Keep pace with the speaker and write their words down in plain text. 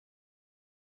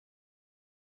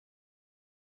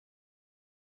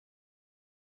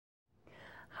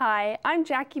Hi, I'm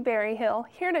Jackie Berryhill,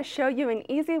 here to show you an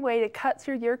easy way to cut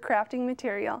through your crafting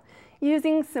material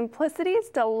using Simplicity's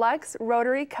Deluxe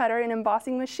Rotary Cutter and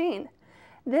Embossing Machine.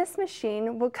 This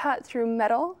machine will cut through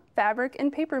metal, fabric,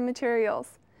 and paper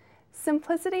materials.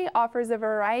 Simplicity offers a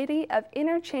variety of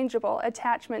interchangeable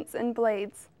attachments and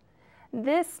blades.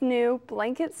 This new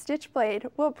blanket stitch blade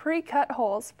will pre-cut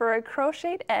holes for a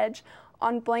crocheted edge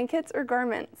on blankets or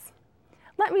garments.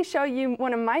 Let me show you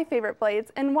one of my favorite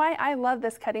blades and why I love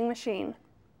this cutting machine.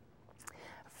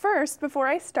 First, before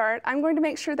I start, I'm going to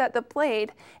make sure that the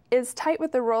blade is tight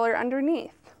with the roller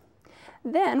underneath.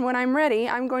 Then, when I'm ready,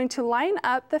 I'm going to line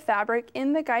up the fabric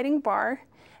in the guiding bar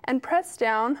and press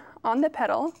down on the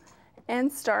pedal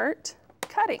and start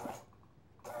cutting.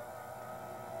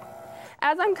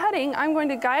 As I'm cutting, I'm going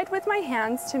to guide with my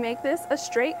hands to make this a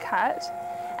straight cut.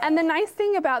 And the nice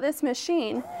thing about this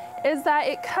machine is that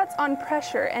it cuts on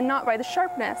pressure and not by the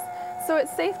sharpness, so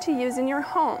it's safe to use in your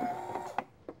home.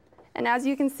 And as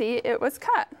you can see, it was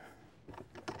cut.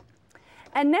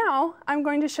 And now I'm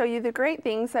going to show you the great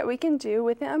things that we can do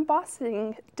with the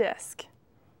embossing disc.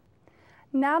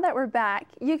 Now that we're back,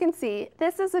 you can see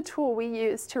this is a tool we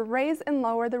use to raise and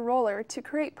lower the roller to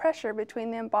create pressure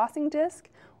between the embossing disc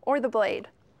or the blade.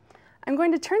 I'm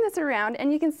going to turn this around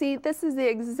and you can see this is the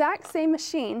exact same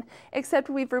machine, except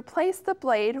we've replaced the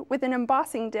blade with an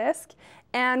embossing disc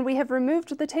and we have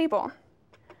removed the table.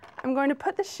 I'm going to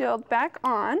put the shield back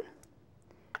on.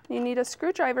 You need a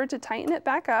screwdriver to tighten it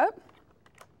back up.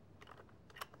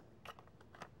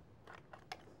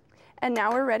 And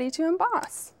now we're ready to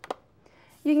emboss.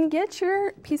 You can get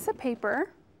your piece of paper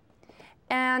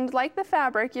and, like the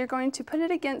fabric, you're going to put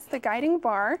it against the guiding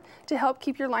bar to help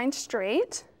keep your line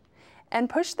straight, and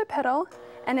push the pedal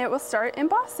and it will start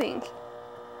embossing.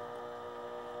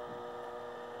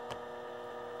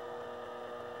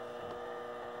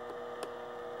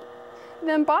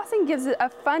 The embossing gives it a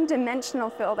fun dimensional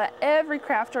feel that every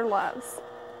crafter loves.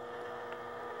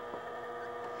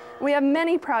 We have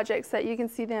many projects that you can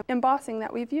see the embossing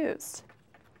that we've used.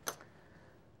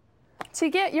 To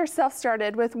get yourself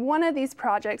started with one of these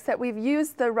projects that we've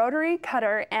used the rotary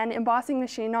cutter and embossing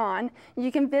machine on,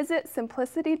 you can visit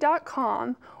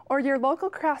simplicity.com or your local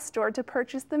craft store to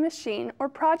purchase the machine or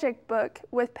project book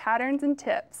with patterns and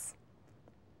tips.